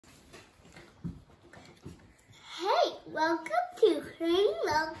Welcome to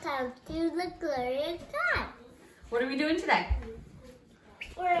Welcome to the Glorious God. What are we doing today?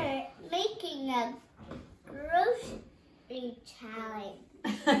 We're making a grocery challenge.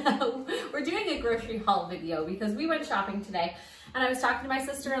 We're doing a grocery haul video because we went shopping today and I was talking to my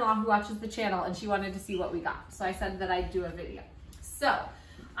sister-in-law who watches the channel and she wanted to see what we got. So I said that I'd do a video. So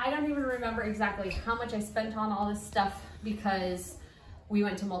I don't even remember exactly how much I spent on all this stuff because we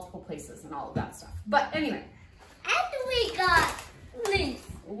went to multiple places and all of that stuff. But anyway. And we got mince.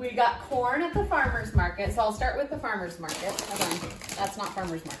 We got corn at the farmer's market. So I'll start with the farmer's market. Hold on, that's not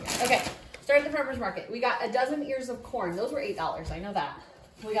farmer's market. Okay, start at the farmer's market. We got a dozen ears of corn. Those were $8, I know that.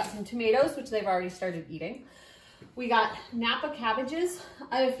 We got some tomatoes, which they've already started eating. We got Napa cabbages.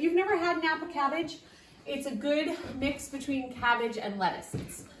 If you've never had Napa cabbage, it's a good mix between cabbage and lettuce.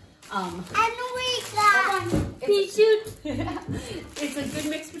 It's, and we got pea shoots. It's a good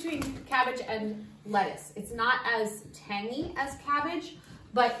mix between cabbage and lettuce. It's not as tangy as cabbage,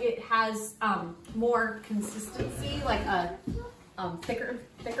 but it has more consistency, like a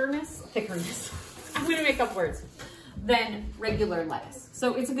thickness. I'm gonna make up words than regular lettuce.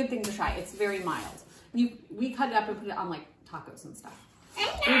 So it's a good thing to try. It's very mild. We cut it up and put it on like tacos and stuff.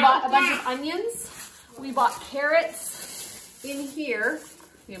 We bought a bunch of onions. We bought carrots in here.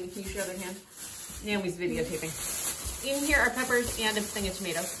 Naomi, can you show your other hand? Naomi's videotaping. In here are peppers and a thing of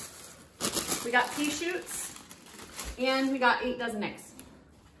tomatoes. We got pea shoots and we got 8 dozen eggs.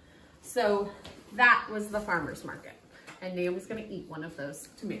 So that was the farmer's market. And Naomi's gonna eat one of those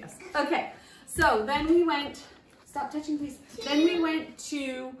tomatoes. Okay, so then we went, stop touching please. Then we went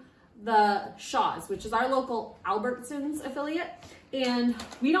to the Shaw's, which is our local Albertsons affiliate. And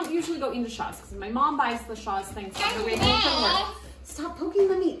we don't usually go into Shaw's because my mom buys the Shaw's things on her way home from work. Stop poking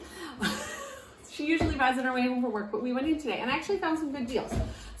the meat. She usually buys it on her way home from work, but we went in today and I actually found some good deals.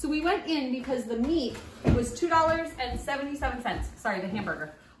 So we went in because the meat was $2.77. Sorry, the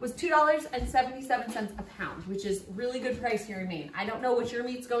hamburger was $2.77 a pound, which is really good price here in Maine. I don't know what your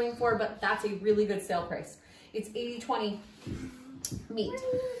meat's going for, but that's a really good sale price. It's 80-20 meat.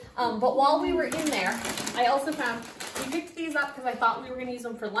 But while we were in there, I also found, we picked these up because I thought we were gonna use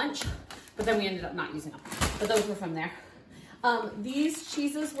them for lunch, but then we ended up not using them. But those were from there. These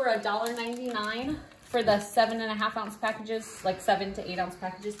cheeses were $1.99 for the 7.5 ounce packages, like 7 to 8 ounce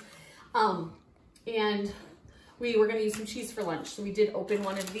packages. And we were gonna use some cheese for lunch. So we did open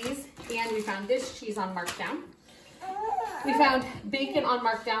one of these and we found this cheese on markdown. We found bacon on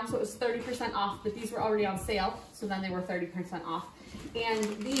markdown, so it was 30% off, but these were already on sale. So then they were 30% off. And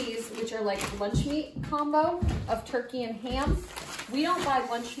these, which are like lunch meat combo of turkey and ham. We don't buy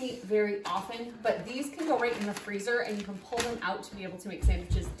lunch meat very often, but these can go right in the freezer and you can pull them out to be able to make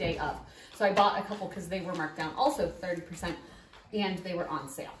sandwiches day of. So I bought a couple because they were marked down also 30% and they were on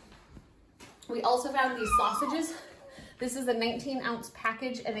sale. We also found these sausages. This is a 19 ounce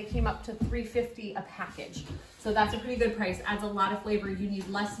package and they came up to $3.50 a package. So that's a pretty good price. Adds a lot of flavor. You need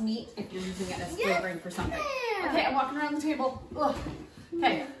less meat if you're using it as flavoring for something. Okay, I'm walking around the table. Ugh.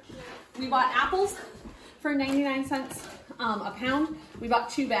 Okay, we bought apples for 99 cents a pound. We bought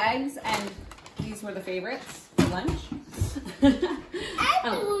 2 bags and these were the favorites for lunch. And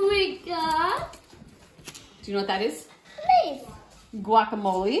we got, do you know what that is? please,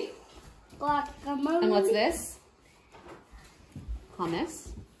 Guacamole. guacamole. And what's this? Hummus.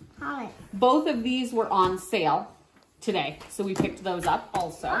 Hummus. Both of these were on sale today, so we picked those up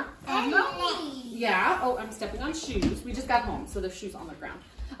also. Yeah, oh, I'm stepping on shoes. We just got home, so there's shoes on the ground.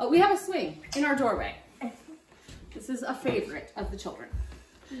 Oh, we have a swing in our doorway. This is a favorite of the children.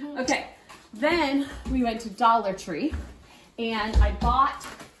 Okay, then we went to Dollar Tree, and I bought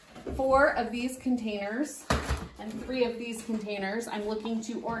 4 of these containers and 3 of these containers. I'm looking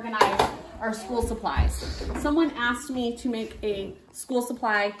to organize our school supplies. Someone asked me to make a school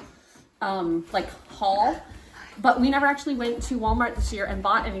supply like haul, but we never actually went to Walmart this year and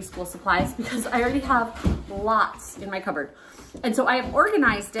bought any school supplies because I already have lots in my cupboard. And so I have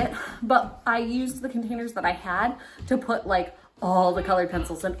organized it, but I used the containers that I had to put like all the colored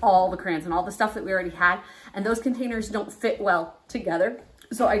pencils and all the crayons and all the stuff that we already had. And those containers don't fit well together.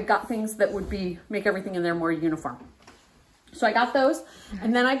 So I got things that would make everything in there more uniform. So I got those.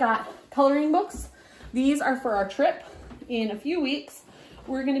 And then I got coloring books. These are for our trip in a few weeks.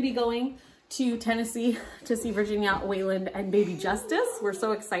 We're gonna be going to Tennessee to see Virginia, Wayland, and baby Justice. We're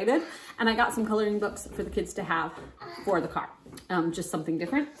so excited. And I got some coloring books for the kids to have for the car. Just something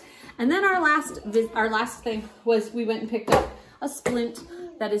different. And then our last thing was we went and picked up a splint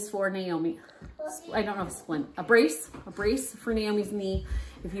that is for Naomi. I don't know if splint, a brace for Naomi's knee.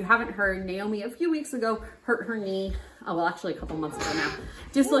 If you haven't heard, Naomi a few weeks ago hurt her knee. Oh, well, actually a couple months ago now.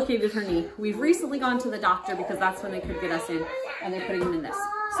 Dislocated her knee. We've recently gone to the doctor because that's when they could get us in, and they're putting him in this.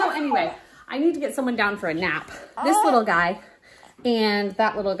 So anyway, I need to get someone down for a nap. This little guy and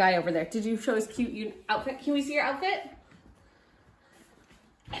that little guy over there. Did you show his cute outfit? Can we see your outfit?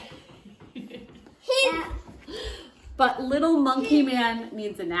 But little monkey man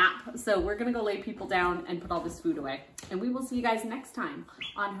needs a nap. So we're gonna go lay people down and put all this food away. And we will see you guys next time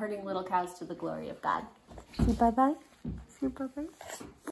on Herding Little Cows to the Glory of God. Say bye-bye. Say bye-bye.